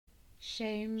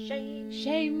Shame, Shame,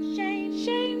 shame, shame,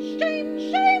 shame, shame,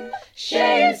 shame,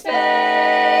 shame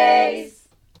space.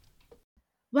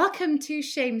 Welcome to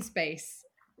Shame Space.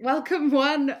 Welcome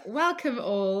one, welcome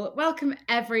all, welcome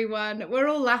everyone. We're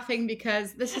all laughing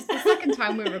because this is the second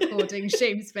time we're recording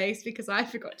Shame Space because I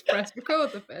forgot to press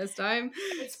record the first time.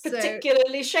 It's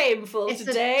particularly shameful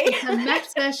today. It's a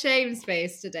meta Shame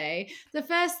Space today. The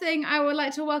first thing, I would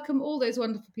like to welcome all those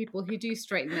wonderful people who do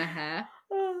straighten their hair.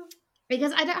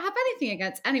 Because I don't have anything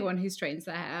against anyone who straightens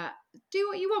their hair. Do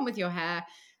what you want with your hair.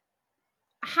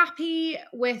 Happy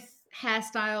with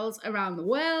hairstyles around the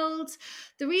world.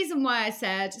 The reason why I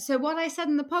said, so what I said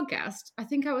in the podcast, I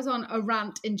think I was on a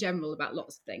rant in general about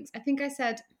lots of things. I think I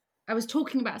said, I was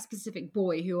talking about a specific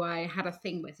boy who I had a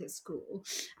thing with at school.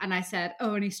 And I said,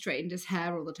 oh, and he straightened his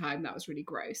hair all the time. That was really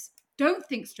gross. Don't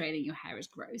think straightening your hair is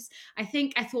gross. I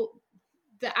thought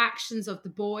the actions of the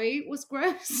boy was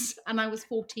gross, and I was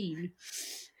 14.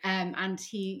 And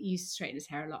he used to straighten his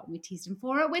hair a lot, and we teased him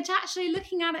for it, which actually,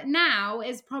 looking at it now,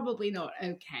 is probably not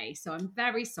okay. So I'm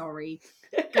very sorry.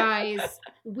 Guys,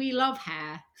 we love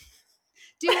hair.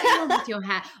 Do what you want with your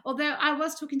hair. Although I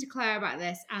was talking to Claire about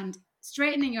this, and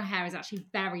straightening your hair is actually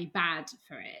very bad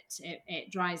for it.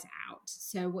 It dries out.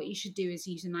 So what you should do is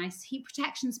use a nice heat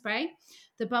protection spray.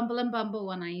 The Bumble and Bumble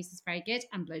one I use is very good,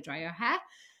 and blow dry your hair.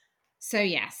 So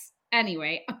yes,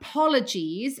 anyway,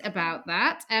 apologies about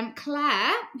that.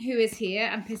 Claire, who is here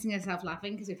and pissing herself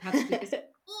laughing because we've had to do this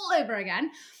all over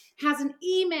again, has an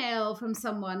email from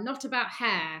someone, not about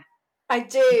hair. I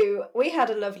do. We had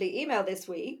a lovely email this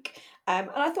week, and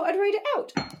I thought I'd read it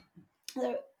out.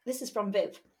 So this is from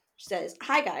Viv. She says,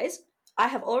 "Hi guys, I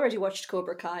have already watched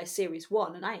Cobra Kai Series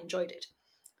 1 and I enjoyed it.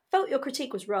 Felt your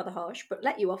critique was rather harsh, but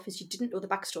let you off as you didn't know the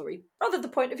backstory, rather the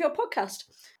point of your podcast.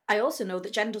 I also know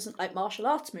that Jen doesn't like martial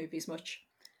arts movies much.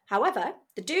 However,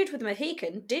 the dude with the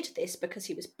Mohican did this because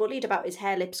he was bullied about his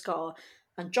hair lip scar,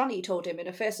 and Johnny told him in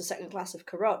a first or second class of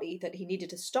karate that he needed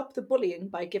to stop the bullying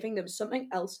by giving them something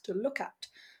else to look at.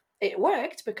 It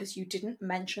worked because you didn't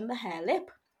mention the hair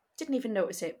lip. Didn't even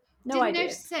notice it. No idea. Didn't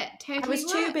notice it. Totally I was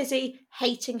too worked. busy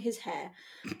hating his hair.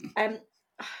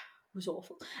 It was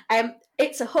awful.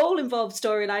 It's a whole involved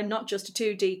storyline, not just a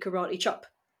 2D karate chop.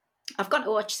 I've got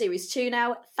to watch series 2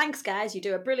 now. Thanks, guys. You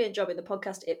do a brilliant job in the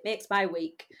podcast. It makes my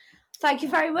week." Thank you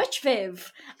very much,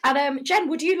 Viv. And Jen,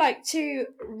 would you like to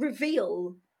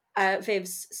reveal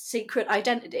Viv's secret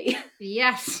identity?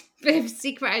 Yes, Viv's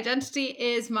secret identity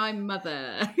is my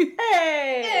mother.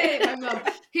 Hey! My mum,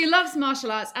 who loves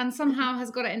martial arts and somehow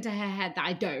has got it into her head that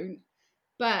I don't.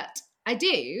 But I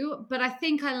do, but I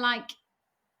think I like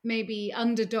maybe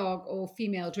underdog or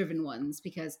female-driven ones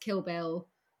because Kill Bill,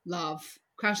 love.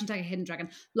 Crouching Tiger, Hidden Dragon,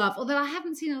 love. Although I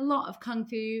haven't seen a lot of kung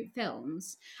fu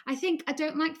films. I think I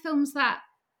don't like films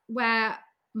where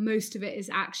most of it is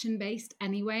action-based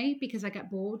anyway because I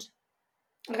get bored.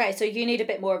 Okay, so you need a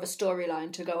bit more of a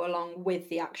storyline to go along with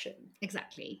the action.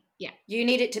 Exactly, yeah. You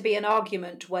need it to be an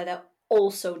argument where they're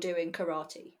also doing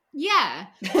karate. Yeah,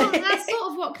 well, that's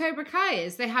sort of what Cobra Kai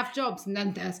is. They have jobs and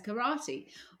then there's karate.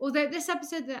 Although this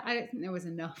episode, I don't think there was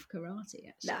enough karate,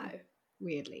 actually. No.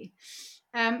 Weirdly.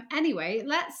 Anyway,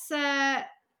 let's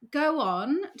go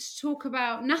on to talk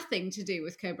about nothing to do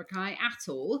with Cobra Kai at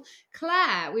all.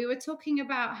 Claire, we were talking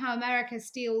about how America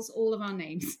steals all of our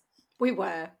names. We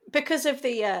were. Because of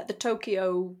the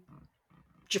Tokyo,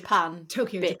 Japan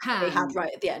bit they had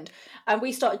right at the end. And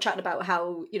we started chatting about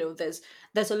how,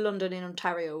 there's a London in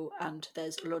Ontario and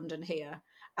there's London here.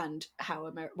 And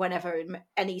how whenever in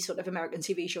any sort of American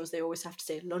TV shows, they always have to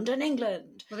say London,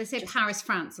 England. Well, they say Paris,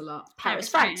 France a lot. Paris,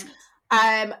 France.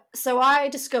 So I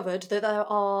discovered that there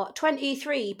are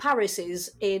 23 Parises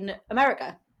in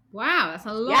America. Wow, that's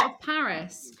a lot of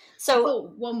Paris. So I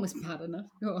thought one was bad enough.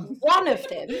 Go on. One of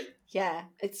them, yeah,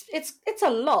 it's a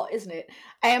lot, isn't it?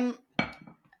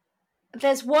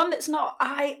 There's one that's not.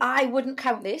 I wouldn't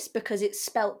count this because it's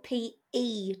spelt Peris.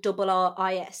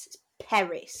 It's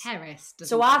Paris. Paris.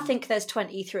 So I think there's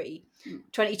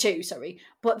 22, sorry.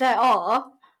 But there are,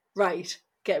 right,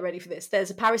 get ready for this. There's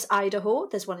a Paris, Idaho.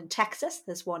 There's one in Texas.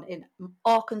 There's one in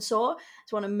Arkansas.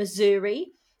 There's one in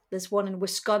Missouri. There's one in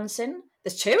Wisconsin.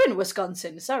 There's two in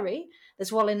Wisconsin, sorry.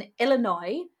 There's one in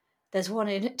Illinois. There's one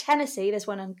in Tennessee. There's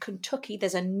one in Kentucky.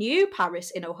 There's a new Paris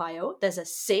in Ohio. There's a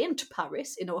Saint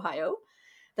Paris in Ohio.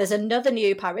 There's another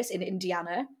new Paris in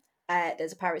Indiana.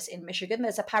 There's a Paris in Michigan.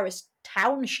 There's a Paris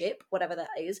Township, whatever that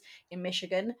is, in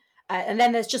Michigan. And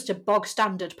then there's just a bog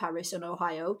standard Paris in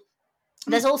Ohio.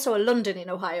 There's also a London in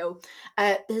Ohio.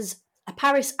 There's a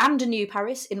Paris and a new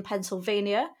Paris in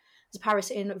Pennsylvania. There's a Paris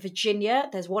in Virginia.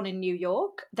 There's one in New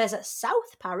York. There's a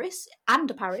South Paris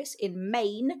and a Paris in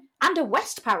Maine and a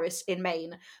West Paris in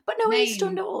Maine, but no Maine. East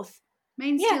or North.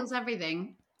 Maine steals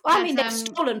everything. Well, I mean, they've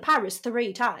stolen Paris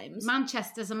 3 times.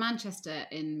 There's a Manchester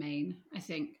in Maine, I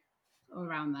think, or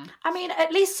around there. I mean,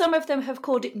 at least some of them have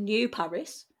called it New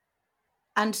Paris,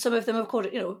 and some of them have called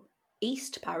it,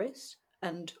 East Paris,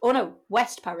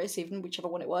 West Paris, even, whichever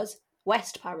one it was.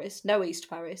 West Paris, no East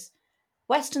Paris.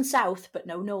 West and South, but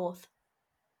no North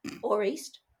or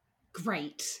East.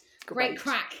 Great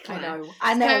crack, Claire.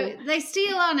 I know. So they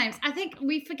steal our names. I think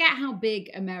we forget how big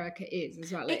America is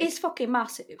as well. It is fucking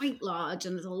massive. Quite large,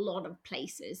 and there's a lot of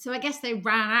places. So I guess they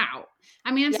ran out.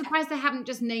 I mean, I'm surprised they haven't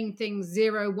just named things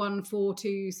 0, 1, 4,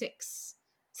 2, 6,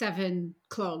 7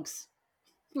 clogs.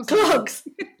 Clogs!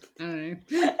 I don't know.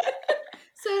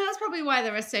 So that's probably why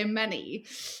there are so many.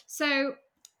 So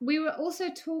we were also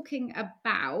talking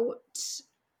about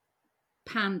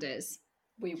pandas.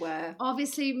 We were.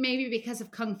 Obviously, maybe because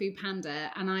of Kung Fu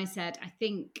Panda. And I said, I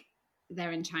think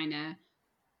they're in China.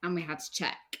 And we had to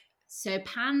check. So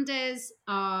pandas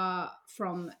are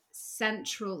from the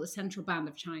central band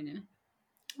of China.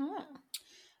 Oh.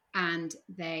 And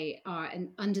they are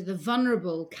under the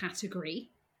vulnerable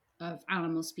category of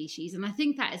animal species. And I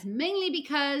think that is mainly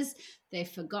because they've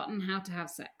forgotten how to have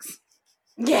sex.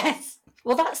 Yes.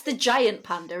 Well, that's the giant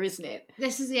panda, isn't it?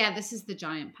 This is the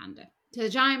giant panda. So the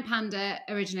giant panda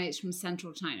originates from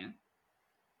central China.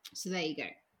 So there you go.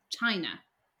 China.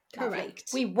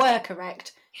 Correct. We were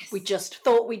correct. Yes. We just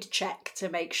thought we'd check to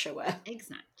make sure.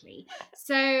 Exactly.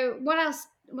 So what else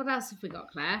have we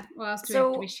got, Claire? What else do we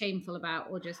have to be shameful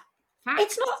about, or just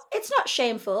facts? It's not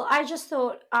shameful. I just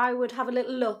thought I would have a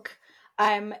little look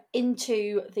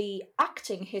into the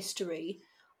acting history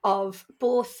of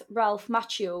both Ralph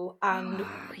Macchio and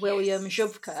William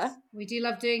Zabka. We do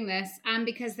love doing this, and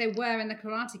because they were in the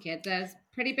Karate Kid, there's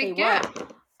pretty big gap. Were.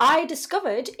 I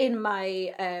discovered in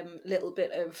my little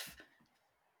bit of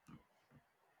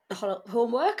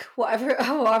homework, however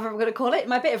I'm going to call it,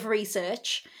 my bit of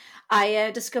research,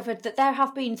 I discovered that there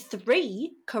have been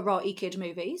 3 Karate Kid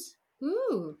movies.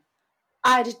 Ooh.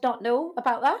 I did not know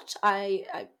about that.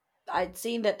 I'd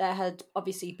seen that there had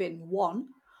obviously been 1.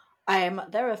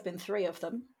 There have been 3 of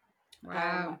them.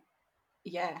 Wow.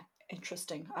 Yeah,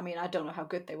 interesting. I mean, I don't know how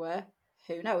good they were.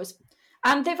 Who knows?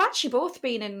 And they've actually both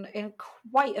been in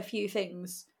quite a few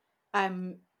things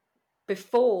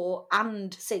before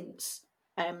and since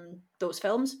those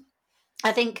films.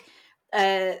 I think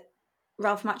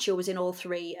Ralph Macchio was in all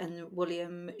 3 and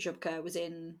William Zabka was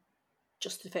in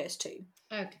just the first 2.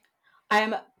 Okay.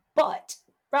 But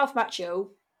Ralph Macchio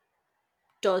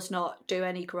does not do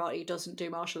any karate, doesn't do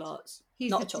martial arts.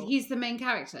 Not at all. He's the main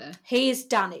character. He's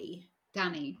Danny.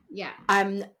 Danny, yeah.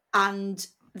 And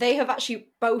they have actually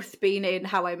both been in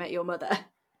How I Met Your Mother.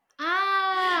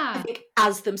 Ah! I think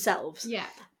as themselves. Yeah.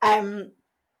 And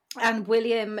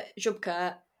William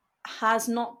Zabka has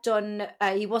not done,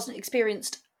 he wasn't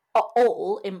experienced at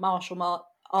all in martial arts.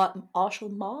 That's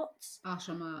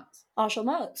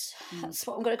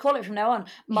what I'm going to call it from now on.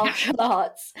 Martial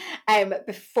arts.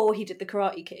 Before he did the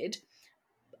Karate Kid,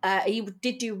 he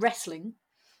did do wrestling.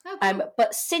 Oh, cool.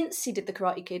 But since he did the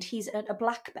Karate Kid, he's a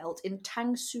black belt in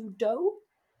Tang Soo Do.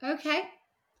 Okay.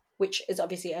 Which is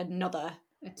obviously another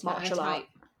martial art.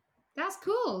 That's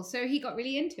cool. So he got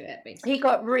really into it, basically. He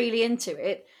got really into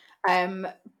it.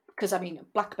 Because, I mean,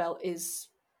 black belt is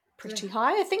pretty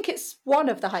high. I think it's one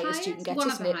of the highest you can get, isn't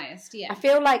it? One of the highest, yeah. I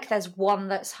feel like there's one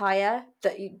that's higher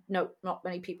that not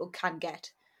many people can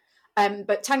get.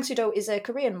 But Tang Soo Do is a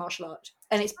Korean martial art,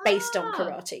 and it's based on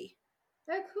karate.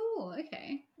 Oh, cool.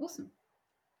 Okay. Awesome.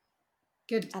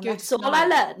 Good. That's all I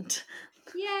learned.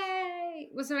 Yay!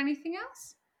 Was there anything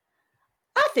else?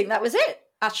 I think that was it,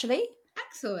 actually.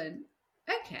 Excellent.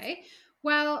 Okay.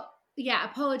 Well, yeah,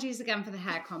 apologies again for the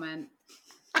hair comment.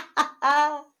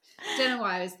 Don't know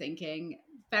what I was thinking.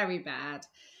 Very bad.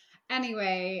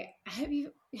 Anyway, I hope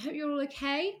you're all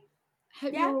okay.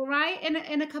 Hope you're all right.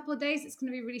 In a couple of days, it's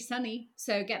going to be really sunny.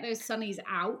 So get those sunnies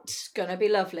out. It's going to be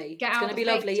lovely. It's going to be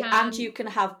lovely. And you can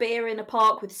have beer in a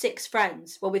park with 6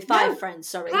 friends. Well, with 5 friends,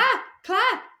 sorry.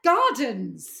 Claire,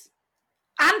 gardens.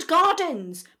 And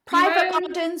gardens. Private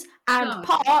gardens and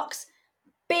parks.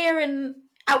 Beer in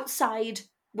outside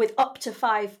with up to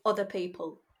 5 other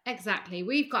people. Exactly.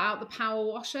 We've got out the power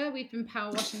washer. We've been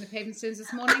power washing the paving stones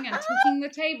this morning and tweaking the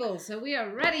table. So we are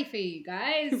ready for you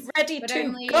guys. Ready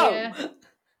to go.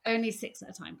 Only 6 at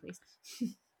a time, please.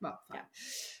 Well, yeah.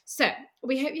 So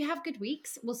we hope you have good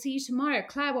weeks. We'll see you tomorrow.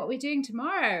 Claire, what are we doing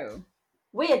tomorrow?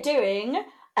 We are doing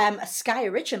A Sky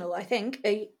original, I think.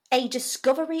 A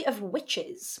Discovery of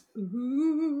Witches.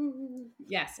 Ooh.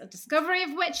 Yes, A Discovery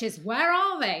of Witches. Where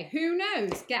are they? Who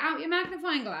knows? Get out your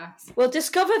magnifying glass. We'll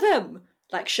discover them,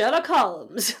 like Sherlock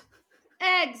Holmes.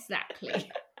 Exactly.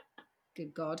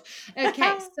 Good God.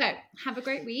 Okay, so have a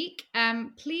great week.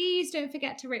 Please don't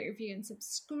forget to rate, review, and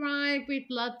subscribe. We'd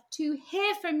love to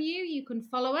hear from you. You can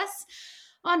follow us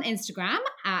on Instagram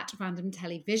at Random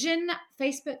Television.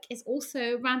 Facebook is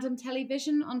also Random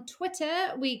Television. On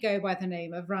Twitter, we go by the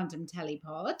name of Random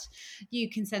Telepod. You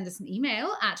can send us an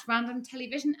email at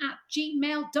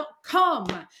randomtelevision@gmail.com.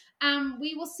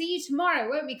 We will see you tomorrow,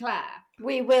 won't we, Claire?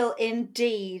 We will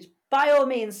indeed. By all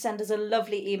means, send us a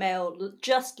lovely email,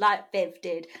 just like Viv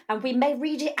did, and we may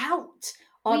read it out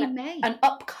on an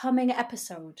upcoming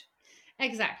episode.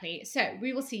 Exactly. So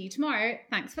we will see you tomorrow.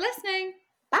 Thanks for listening.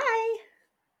 Bye.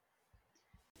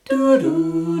 Do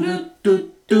do do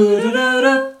do do do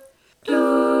do.